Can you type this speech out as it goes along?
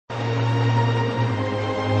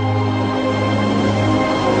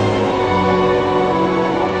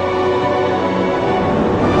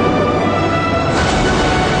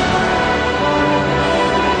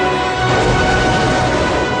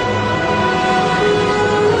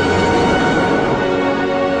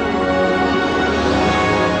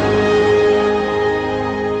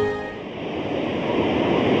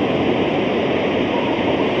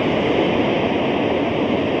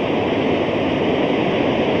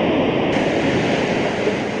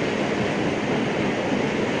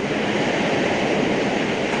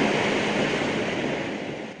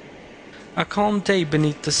calm day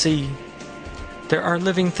beneath the sea, there are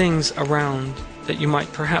living things around that you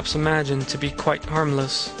might perhaps imagine to be quite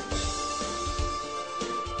harmless.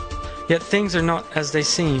 Yet things are not as they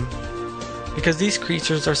seem, because these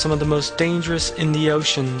creatures are some of the most dangerous in the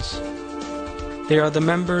oceans. They are the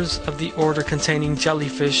members of the order containing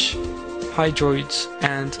jellyfish, hydroids,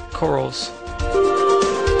 and corals,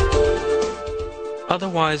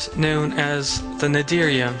 otherwise known as the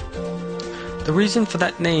Cnidaria. The reason for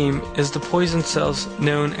that name is the poison cells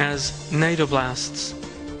known as cnidoblasts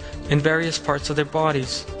in various parts of their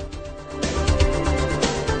bodies.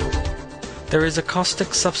 There is a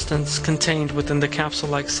caustic substance contained within the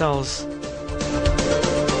capsule-like cells.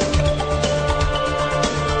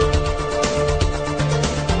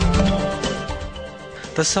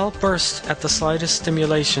 The cell bursts at the slightest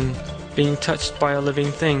stimulation, being touched by a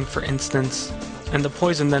living thing, for instance, and the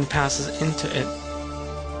poison then passes into it.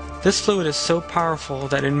 This fluid is so powerful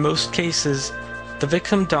that in most cases, the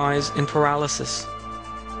victim dies in paralysis.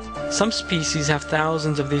 Some species have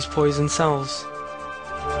thousands of these poison cells.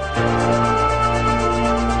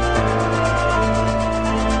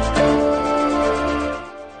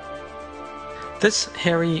 This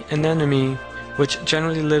hairy anemone, which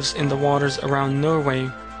generally lives in the waters around Norway,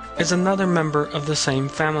 is another member of the same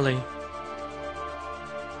family.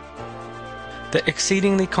 The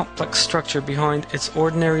exceedingly complex structure behind its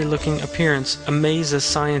ordinary-looking appearance amazes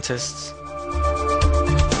scientists.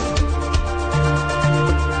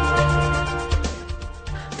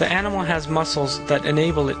 The animal has muscles that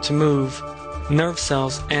enable it to move, nerve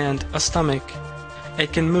cells, and a stomach.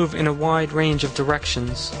 It can move in a wide range of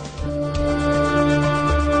directions.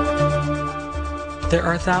 There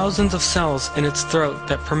are thousands of cells in its throat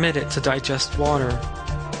that permit it to digest water.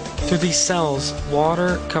 Through these cells,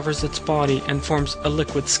 water covers its body and forms a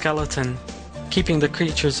liquid skeleton, keeping the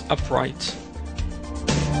creatures upright.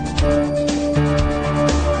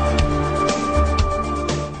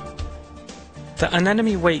 The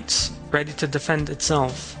anemone waits, ready to defend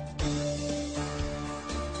itself.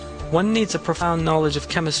 One needs a profound knowledge of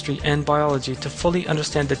chemistry and biology to fully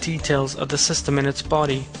understand the details of the system in its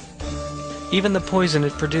body. Even the poison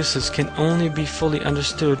it produces can only be fully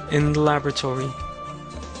understood in the laboratory.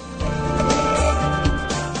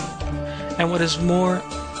 And what is more,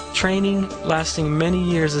 training lasting many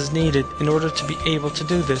years is needed in order to be able to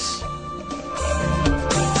do this.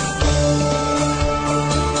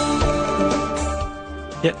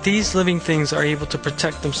 Yet these living things are able to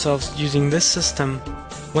protect themselves using this system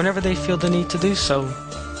whenever they feel the need to do so,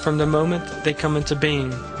 from the moment they come into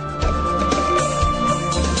being.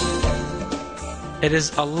 It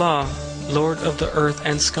is Allah, Lord of the earth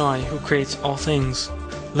and sky, who creates all things,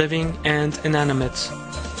 living and inanimate,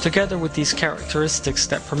 together with these characteristics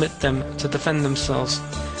that permit them to defend themselves,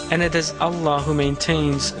 and it is Allah who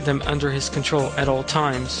maintains them under His control at all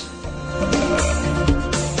times.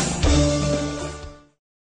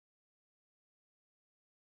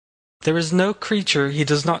 There is no creature He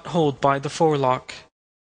does not hold by the forelock.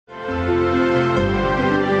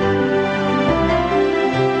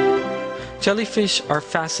 Jellyfish are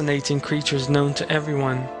fascinating creatures known to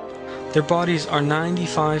everyone. Their bodies are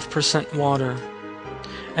 95% water,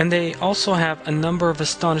 and they also have a number of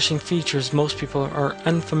astonishing features most people are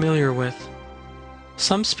unfamiliar with.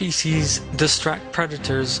 Some species distract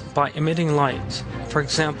predators by emitting light, for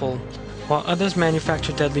example, while others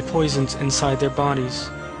manufacture deadly poisons inside their bodies.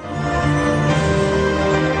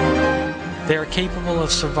 They are capable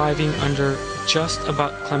of surviving under just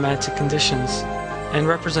about climatic conditions, and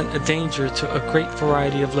represent a danger to a great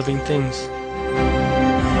variety of living things.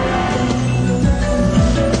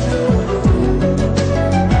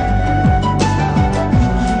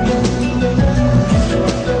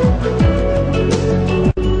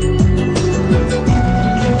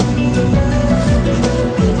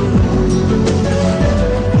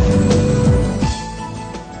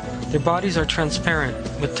 Their bodies are transparent,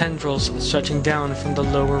 with tendrils stretching down from the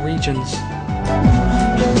lower regions.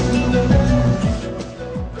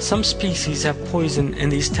 Some species have poison in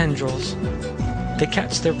these tendrils. They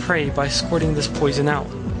catch their prey by squirting this poison out,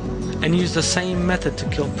 and use the same method to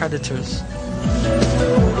kill predators.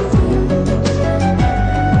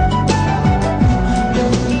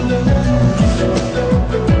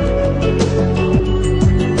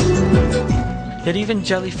 Yet even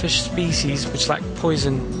jellyfish species which lack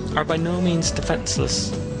poison are by no means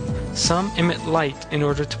defenseless. Some emit light in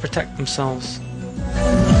order to protect themselves.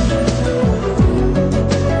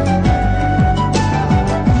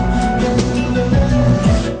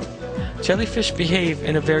 Jellyfish behave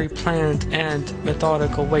in a very planned and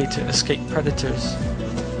methodical way to escape predators.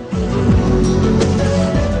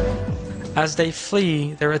 As they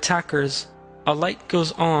flee their attackers, a light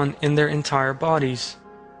goes on in their entire bodies.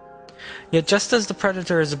 Yet just as the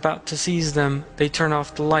predator is about to seize them, they turn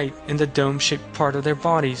off the light in the dome-shaped part of their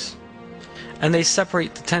bodies, and they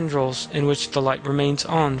separate the tendrils in which the light remains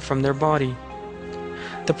on from their body.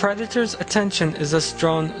 The predator's attention is thus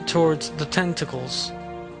drawn towards the tentacles.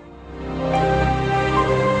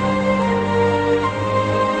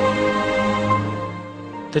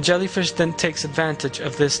 The jellyfish then takes advantage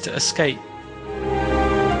of this to escape.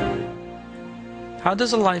 How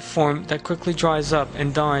does a life form that quickly dries up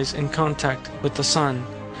and dies in contact with the sun,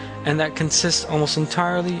 and that consists almost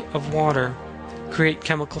entirely of water, create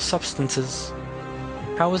chemical substances?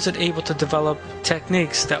 How is it able to develop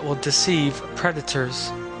techniques that will deceive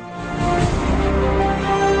predators?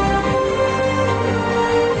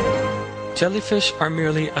 Jellyfish are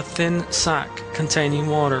merely a thin sac containing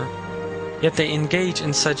water, yet they engage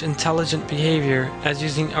in such intelligent behavior as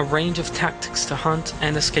using a range of tactics to hunt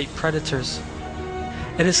and escape predators.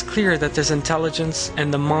 It is clear that this intelligence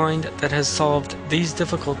and the mind that has solved these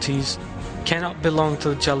difficulties cannot belong to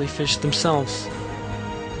the jellyfish themselves.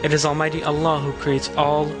 It is Almighty Allah who creates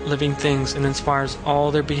all living things and inspires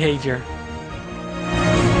all their behavior.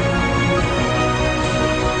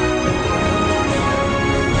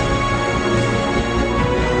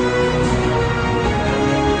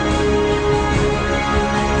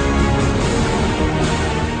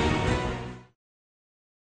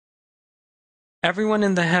 Everyone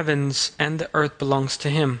in the heavens and the earth belongs to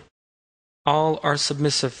Him. All are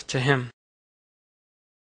submissive to Him.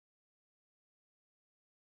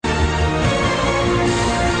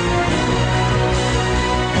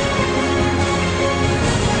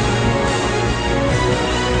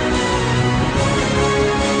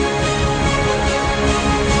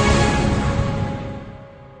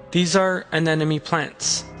 These are anemone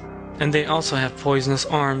plants, and they also have poisonous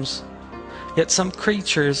arms. Yet some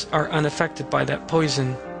creatures are unaffected by that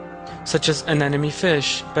poison, such as anemone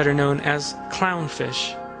fish, better known as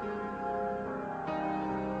clownfish.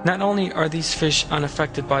 Not only are these fish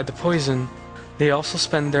unaffected by the poison, they also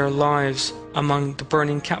spend their lives among the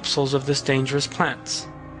burning capsules of this dangerous plant.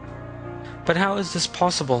 But how is this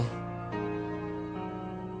possible?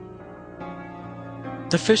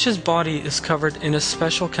 The fish's body is covered in a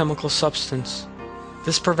special chemical substance.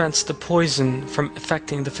 This prevents the poison from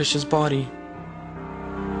affecting the fish's body.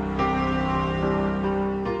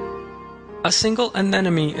 A single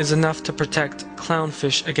anemone is enough to protect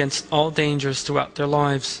clownfish against all dangers throughout their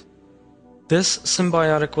lives. This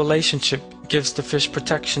symbiotic relationship gives the fish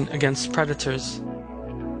protection against predators.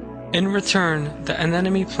 In return, the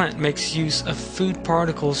anemone plant makes use of food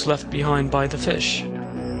particles left behind by the fish.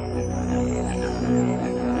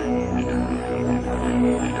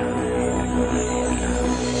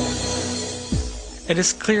 It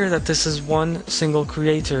is clear that this is one single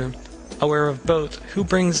creator, aware of both, who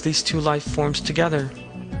brings these two life forms together.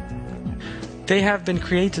 They have been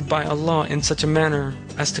created by Allah in such a manner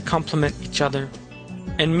as to complement each other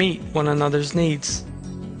and meet one another's needs.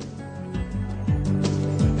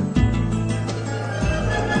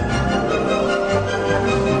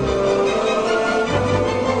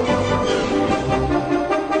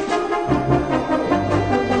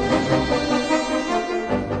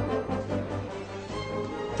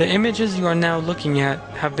 The images you are now looking at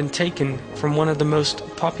have been taken from one of the most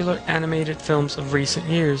popular animated films of recent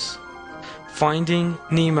years, Finding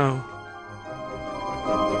Nemo.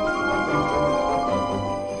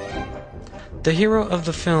 The hero of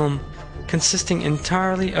the film, consisting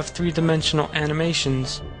entirely of three-dimensional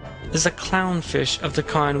animations, is a clownfish of the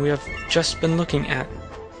kind we have just been looking at.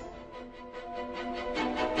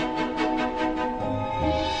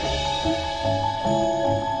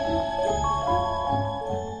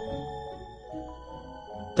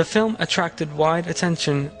 The film attracted wide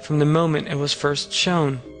attention from the moment it was first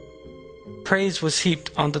shown. Praise was heaped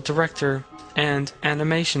on the director and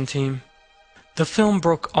animation team. The film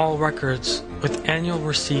broke all records with annual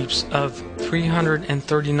receipts of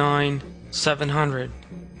 339,700.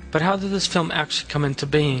 But how did this film actually come into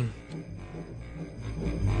being?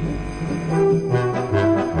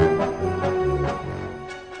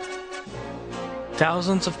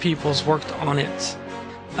 Thousands of people worked on it.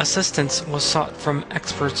 Assistance was sought from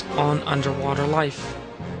experts on underwater life.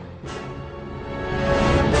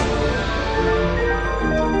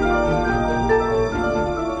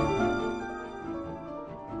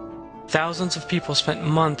 Thousands of people spent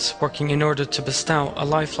months working in order to bestow a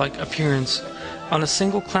lifelike appearance on a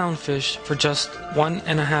single clownfish for just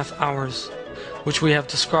 1.5 hours, which we have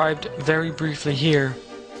described very briefly here,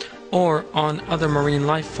 or on other marine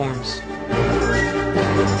life forms.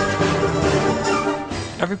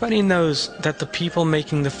 Everybody knows that the people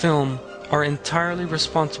making the film are entirely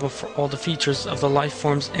responsible for all the features of the life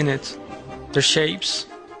forms in it, their shapes,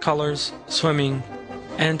 colors, swimming,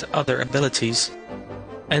 and other abilities,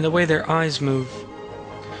 and the way their eyes move.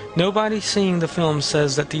 Nobody seeing the film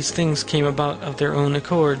says that these things came about of their own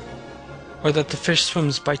accord, or that the fish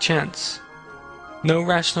swims by chance. No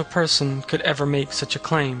rational person could ever make such a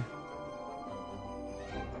claim.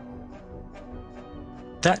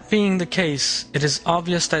 That being the case, it is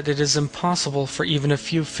obvious that it is impossible for even a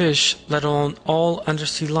few fish, let alone all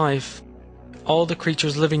undersea life, all the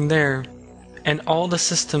creatures living there, and all the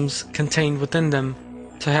systems contained within them,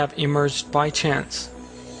 to have emerged by chance,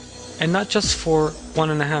 and not just for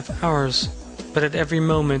 1.5 hours, but at every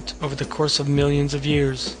moment over the course of millions of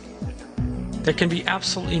years. There can be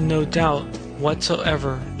absolutely no doubt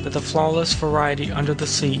whatsoever that the flawless variety under the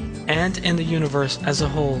sea and in the universe as a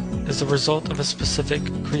whole is the result of a specific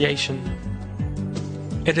creation.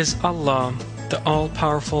 It is Allah, the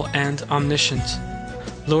all-powerful and omniscient,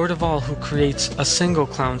 Lord of all, who creates a single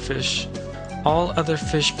clownfish, all other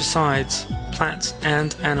fish besides, plants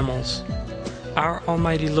and animals. Our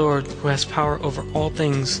Almighty Lord, who has power over all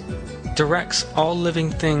things, directs all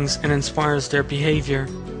living things and inspires their behavior.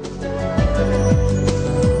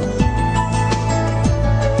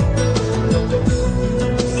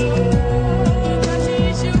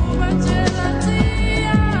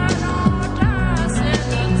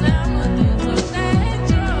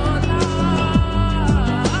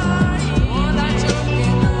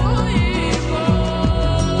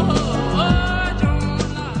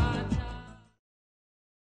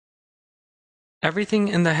 Everything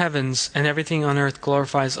in the heavens and everything on earth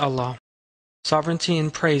glorifies Allah. Sovereignty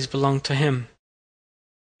and praise belong to Him.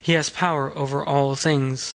 He has power over all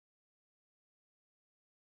things.